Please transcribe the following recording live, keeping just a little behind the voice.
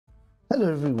Hello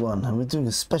everyone, and we're doing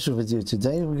a special video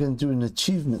today. We're going to do an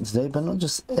achievement today, but not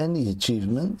just any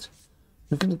achievement.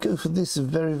 We're going to go for this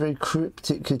very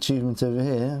cryptic achievement over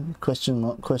here. Question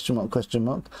mark, question mark, question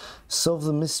mark. Solve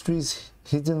the mysteries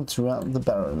hidden throughout the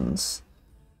Barrens.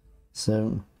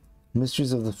 So,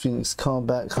 mysteries of the Phoenix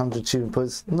cardback, 100 achievement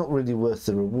points. Not really worth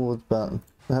the reward, but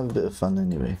we'll have a bit of fun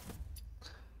anyway.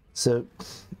 So,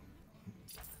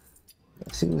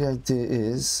 I think the idea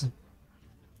is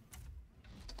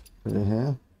over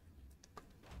here.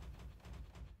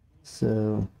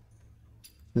 So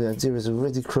the idea is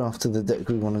already crafted the deck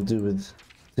we want to do with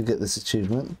to get this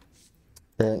achievement.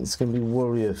 It's going to be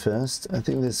warrior first. I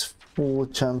think there's 4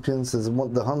 champions. There's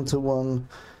the hunter one,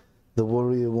 the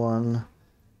warrior one,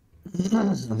 I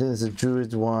think there's a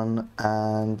druid one,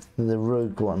 and the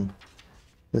rogue one.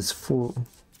 There's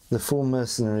the 4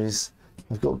 mercenaries.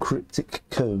 I've got a cryptic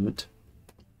code.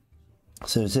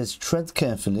 So it says tread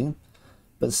carefully,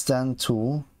 but stand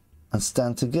tall and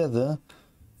stand together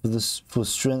for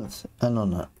strength and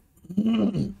honor.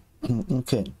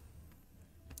 Okay.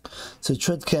 So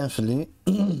tread carefully.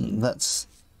 Let's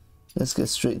get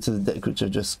straight to the deck which I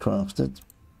just crafted.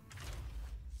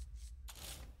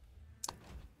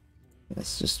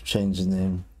 Let's just change the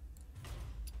name.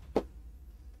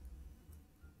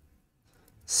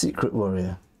 Secret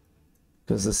Warrior.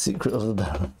 Because the secret of the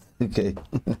Baron. Okay.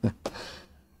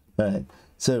 Right.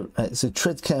 So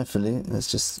tread carefully.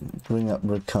 Let's just bring up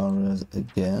Rokara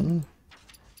again.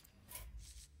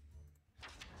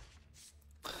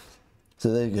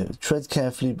 So there you go. Tread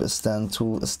carefully, but stand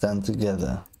tall, stand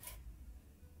together.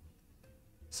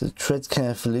 So tread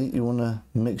carefully. You want to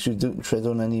make sure you don't tread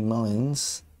on any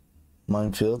mines.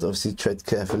 Minefield, obviously tread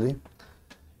carefully.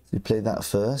 So you play that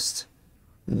first.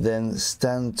 Then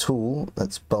stand tall.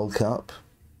 Let's bulk up.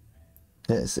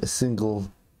 Yeah, it's a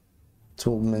single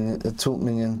taunt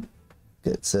minion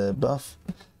gets a buff.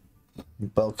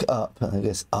 Bulk up, I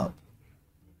guess up.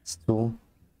 It's tall.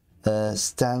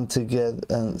 Stand together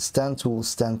and stand tall,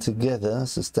 stand together.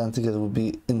 So stand together would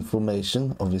be in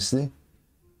formation, obviously.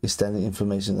 You're standing in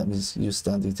formation, that means you're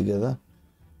standing together.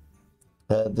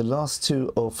 The last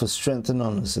 2 are for strength and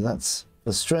honor. So that's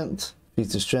for strength,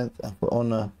 feat of strength, and for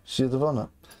honor, shield of honor.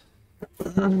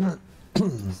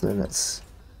 So let's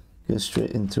go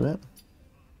straight into it.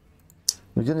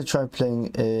 We're going to try playing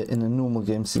in a normal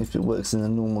game, see if it works in a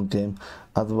normal game.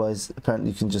 Otherwise,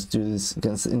 apparently you can just do this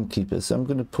against the innkeeper. So I'm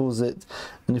going to pause it,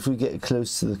 and if we get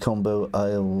close to the combo,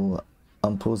 I'll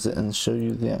unpause it and show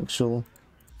you the actual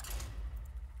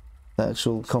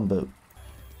combo.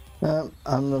 I'm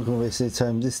not going to waste any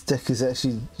time. This deck is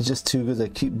actually just too good. I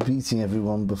keep beating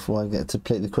everyone before I get to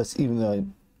play the quest, even though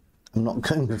I'm not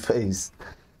going to phase.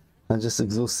 I'm just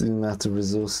exhausting the amount of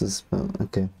resources. But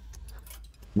okay.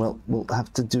 Well, we'll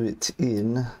have to do it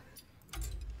in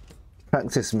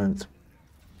practice mode.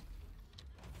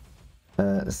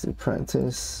 Let's do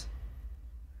practice.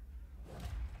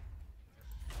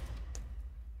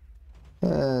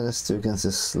 Let's do against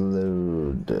a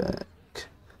slow deck.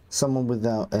 Someone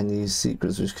without any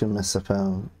secrets which can mess up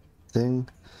our thing.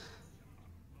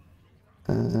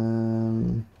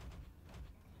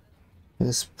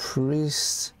 Yes,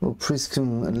 priest. Well, priest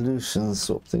can illusion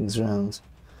swap things around.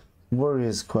 Warrior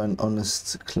is quite an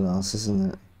honest class,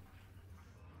 isn't it?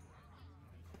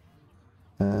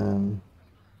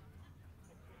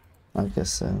 I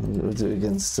guess so. We'll do it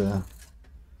against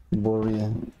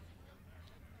warrior.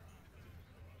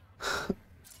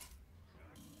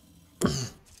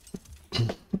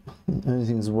 The only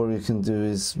things warrior can do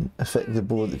is affect the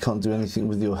board. It can't do anything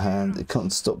with your hand. It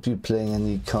can't stop you playing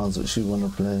any cards which you want to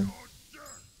play.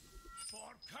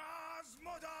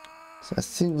 So I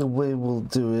think the way we'll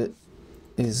do it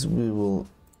is we will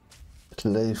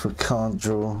play for card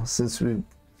draw, since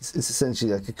it's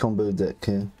essentially like a combo deck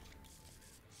here.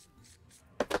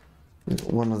 We've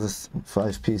got one of the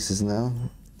 5 pieces now.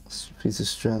 Piece of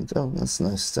strength. Oh, that's a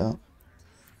nice start.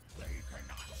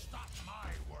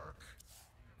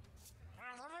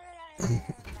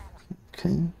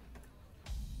 Okay.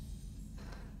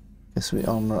 Guess we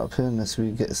armor up here unless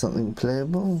we get something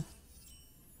playable.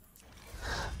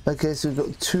 Okay, so we've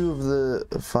got 2 of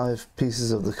the 5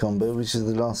 pieces of the combo, which is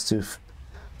the last 2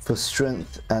 for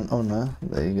strength and honor.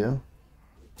 There you go.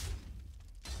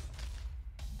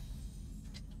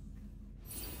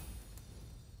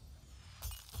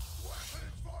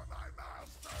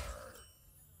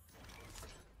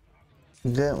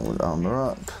 Yeah, we'll armor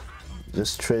up.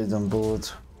 Just trade on board.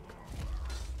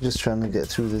 Just trying to get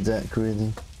through the deck,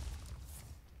 really.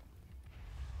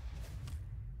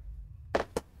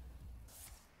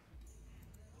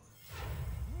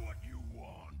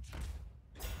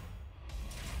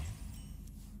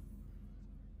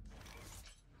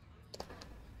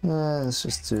 Let's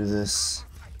just do this.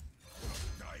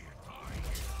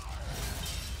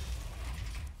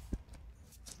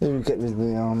 Maybe we get rid of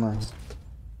the armor.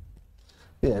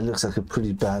 Yeah, it looks like a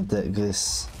pretty bad deck,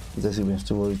 this. I don't think we have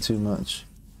to worry too much.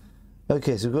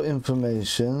 Okay, so we've got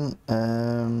information.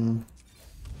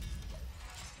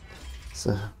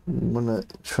 So I'm gonna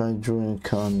try drawing a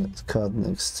card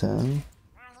next turn.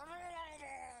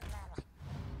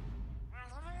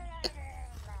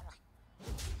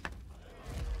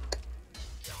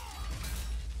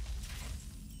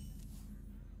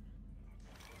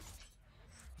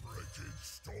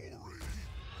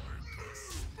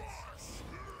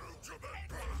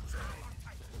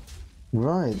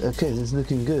 Right, okay, this is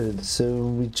looking good. So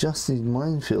we just need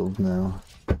minefield now.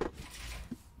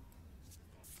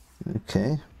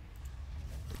 Okay.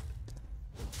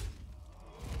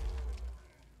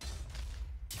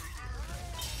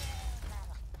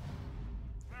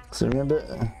 So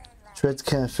remember, tread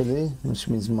carefully, which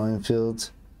means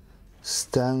minefield.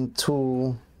 Stand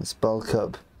tall, let's bulk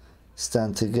up.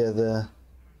 Stand together,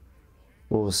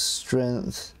 or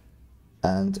strength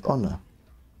and honor.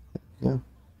 There you go.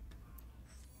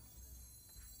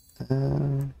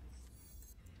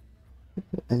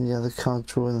 Any other card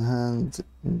draw in hand?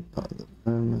 Not at the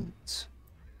moment.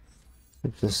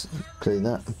 We'll just play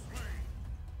that.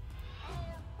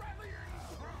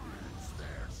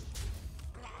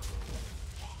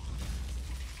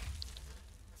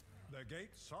 The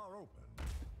gates are open.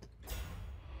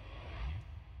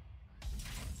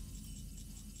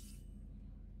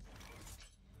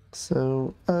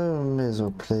 So, may as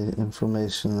well play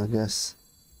information, I guess.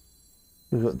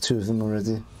 We've got two of them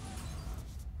already.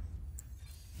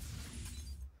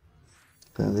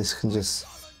 This can just...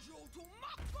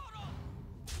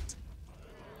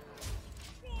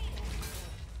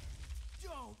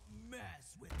 Don't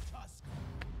mess with Tusk.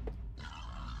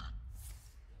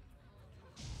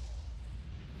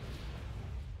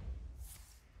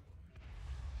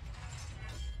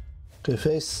 Go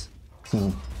face?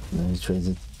 Oh, no, he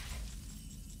traded.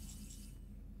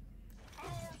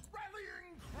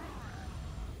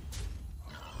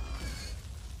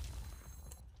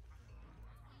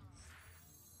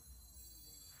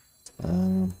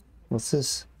 What's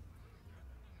this?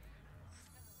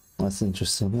 That's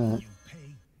interesting, right?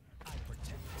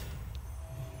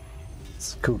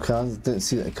 It's a cool card, don't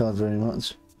see that card very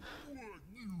much.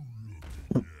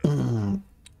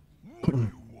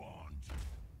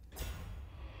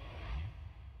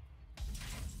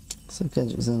 So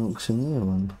gadget's an auctioneer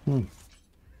one.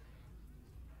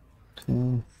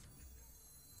 Okay.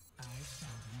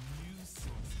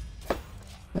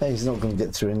 Hey, he's not going to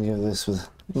get through any of this with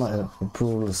like a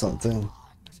brawl or something.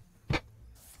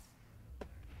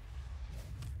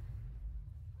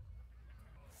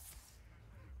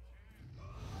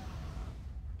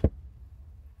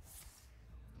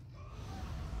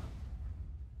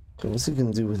 So what's he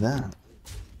going to do with that?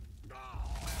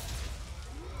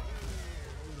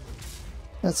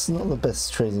 That's not the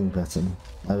best trading pattern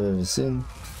I've ever seen.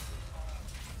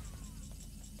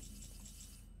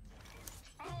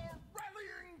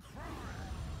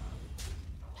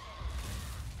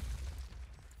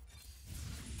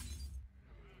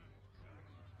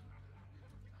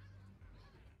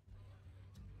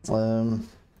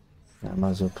 I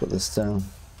might as well put this down.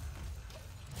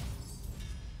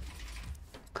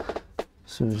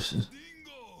 So,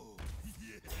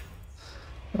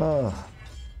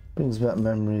 brings back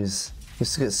memories.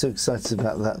 Used to get so excited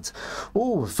about that.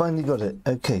 Oh, finally got it.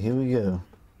 Okay, here we go.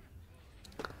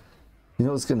 You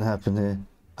know what's going to happen here?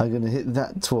 I'm going to hit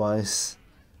that twice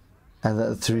and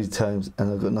that 3 times,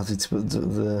 and I've got nothing to put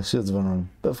the shields of honor on.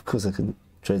 But of course I can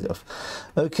trade it off.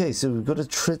 Okay, so we've got to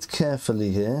tread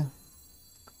carefully here.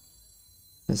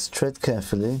 Let's tread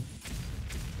carefully.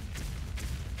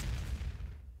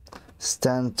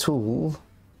 Stand tall.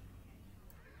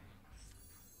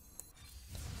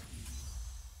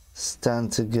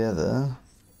 Stand together.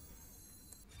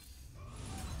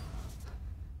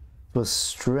 For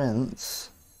strength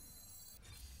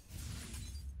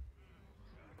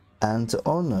and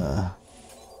honor.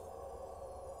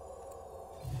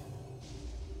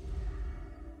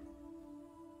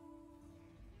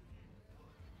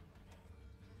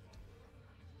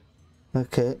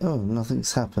 Okay, oh,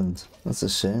 nothing's happened. That's a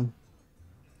shame.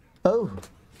 Oh,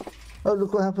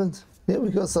 look what happened. Yeah, we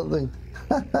got something.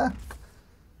 Okay,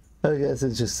 that's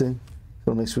interesting.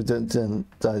 Gotta make sure we don't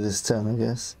die this turn, I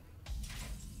guess.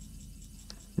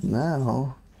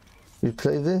 Now, we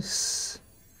play this.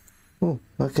 Oh,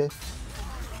 okay.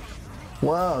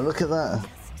 Wow, look at that.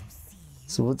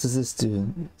 So what does this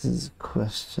do? This is a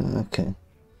question. Okay.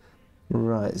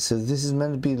 Right, so this is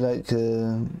meant to be like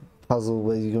a puzzle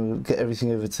where you're going to get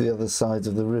everything over to the other side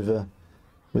of the river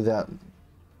without...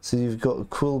 So you've got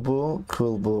Quillbore,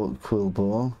 Quillbore,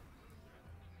 Quillbore.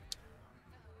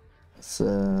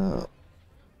 So...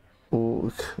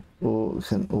 Orc,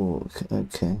 Orc and Orc,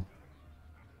 okay.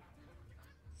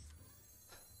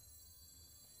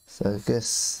 So I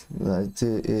guess the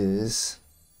idea is...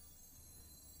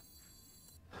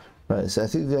 Right, so I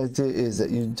think the idea is that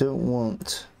you don't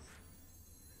want...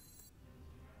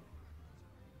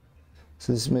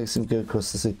 So this makes him go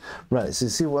across the sea. Right, so you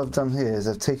see what I've done here is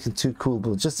I've taken two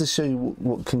Quillbores just to show you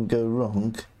what can go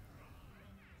wrong.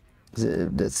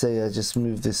 Let's say I just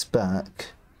move this back.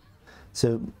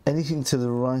 So anything to the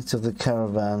right of the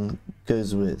caravan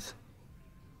goes with.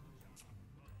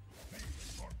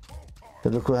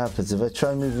 But look what happens. If I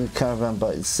try moving the caravan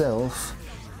by itself,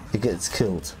 it gets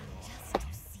killed.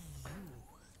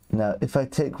 Now, if I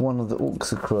take one of the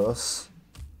orcs across,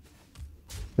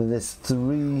 then there's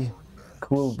 3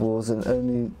 Quillbores and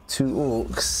only 2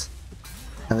 orcs,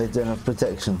 and they don't have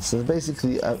protection. So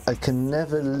basically, I can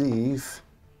never leave.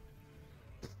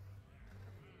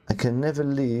 I can never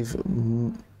leave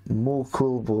more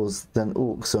Quillbores than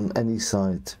orcs on any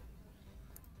side.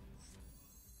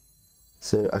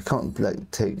 So I can't like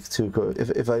take 2 across.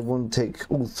 If I want to take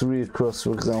all 3 across,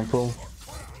 for example.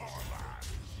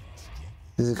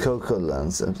 These are cocoa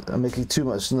lands. I'm making too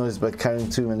much noise by carrying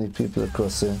too many people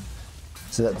across here.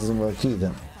 So that doesn't work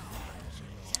either.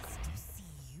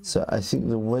 So I think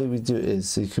the way we do it is,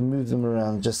 so you can move them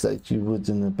around just like you would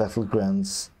in the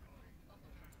battlegrounds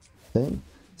thing.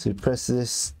 So you press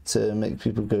this to make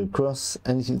people go across.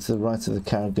 Anything to the right of the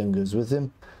caravan goes with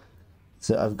him.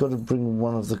 So I've got to bring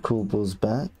one of the Quillbores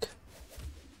back.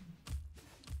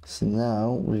 So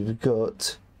now we've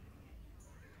got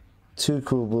 2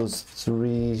 Quillbores,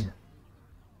 3...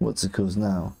 What's it called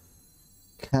now?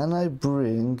 Can I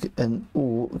bring an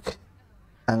orc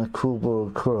and a Quillbore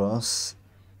across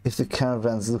if the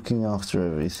caravan's looking after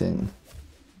everything?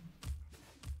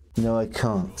 No, I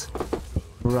can't.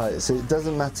 Right, so it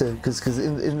doesn't matter because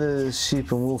in the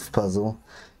sheep and wolf puzzle,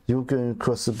 you're going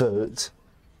across the boat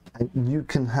and you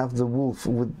can have the wolf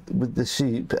with the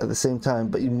sheep at the same time,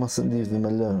 but you mustn't leave them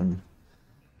alone.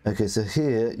 Okay, so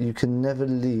here you can never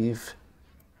leave.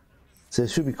 So it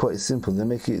should be quite simple. They're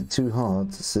making it too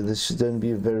hard, so this should only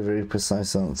be a very, very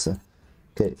precise answer.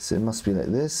 Okay, so it must be like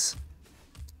this.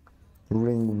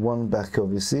 Bring one back,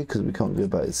 obviously, because we can't go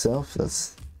by itself.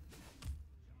 That's...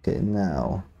 Okay,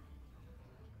 now...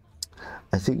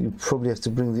 I think you probably have to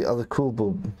bring the other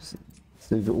Quillbore.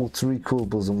 So you've got all 3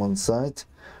 Quillbores on one side.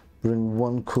 Bring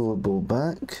one Quillbore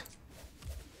back.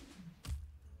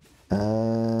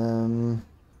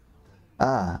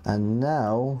 And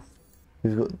now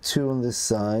we've got 2 on this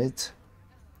side.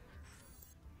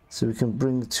 So we can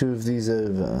bring 2 of these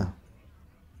over.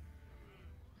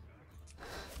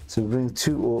 So we bring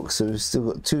 2 orcs, so we've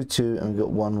still got 2, 2, and we've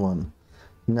got 1, 1.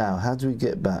 Now, how do we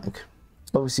get back?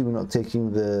 Obviously, we're not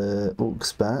taking the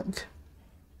orcs back.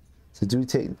 So do we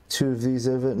take 2 of these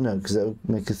over? No, because that would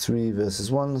make a 3 versus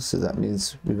 1. So that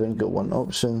means we've only got one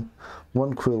option.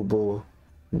 1 Quillbore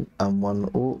and 1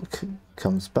 orc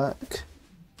comes back.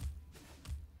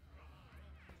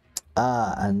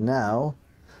 And now,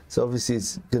 so obviously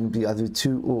it's going to be either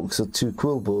 2 orcs or 2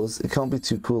 Quillbores. It can't be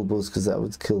 2 Quillbores because that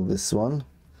would kill this one.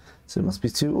 So it must be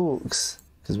 2 orcs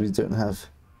because we don't have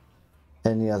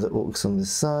any other orcs on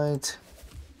this side.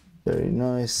 Very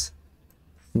nice.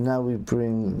 Now we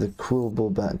bring the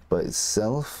Quillbore back by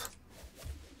itself.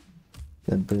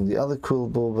 Then bring the other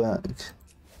Quillbore back.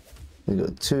 We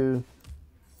got 2.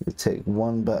 We take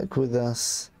 1 back with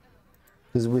us.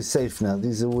 Because we're safe now.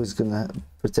 These are always going to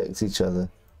protect each other.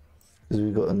 Because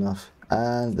we've got enough.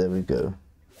 And there we go.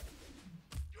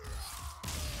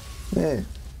 Yeah.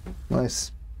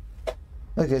 Nice.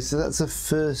 Okay, so that's the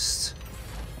first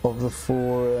of the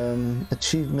 4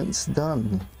 achievements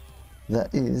done.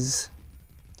 That is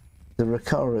the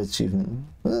Rokara achievement.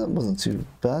 Well, that wasn't too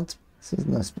bad. It's a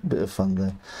nice bit of fun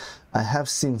there. I have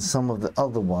seen some of the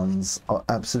other ones are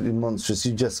absolutely monstrous.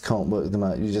 You just can't work them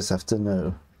out. You just have to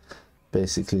know,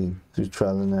 basically, through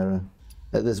trial and error.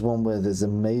 There's one where there's a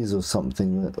maze or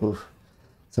something. That, oof.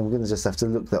 So I'm going to just have to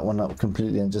look that one up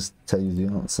completely and just tell you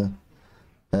the answer.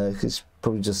 It's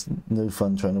probably just no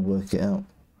fun trying to work it out.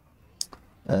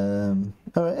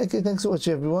 Alright, okay, thanks for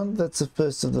watching everyone. That's the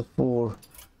first of the 4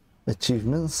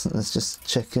 achievements. Let's just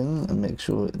check in and make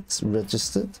sure it's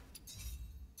registered.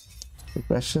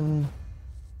 Progression.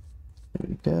 Here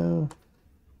we go.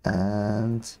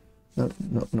 And no,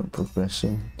 not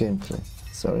progression. Gameplay.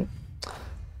 Sorry.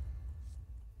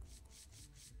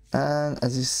 And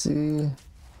as you see,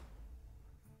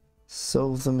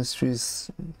 Solve the mysteries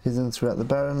hidden throughout the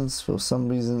Barrens. For some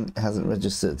reason, it hasn't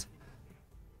registered.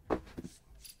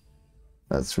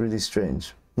 That's really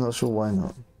strange. Not sure why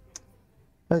not.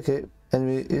 Okay,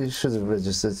 anyway, it should have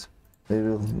registered.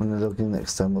 Maybe when I log in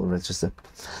next time, it'll register.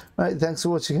 Alright, thanks for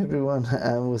watching everyone,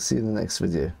 and we'll see you in the next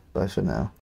video. Bye for now.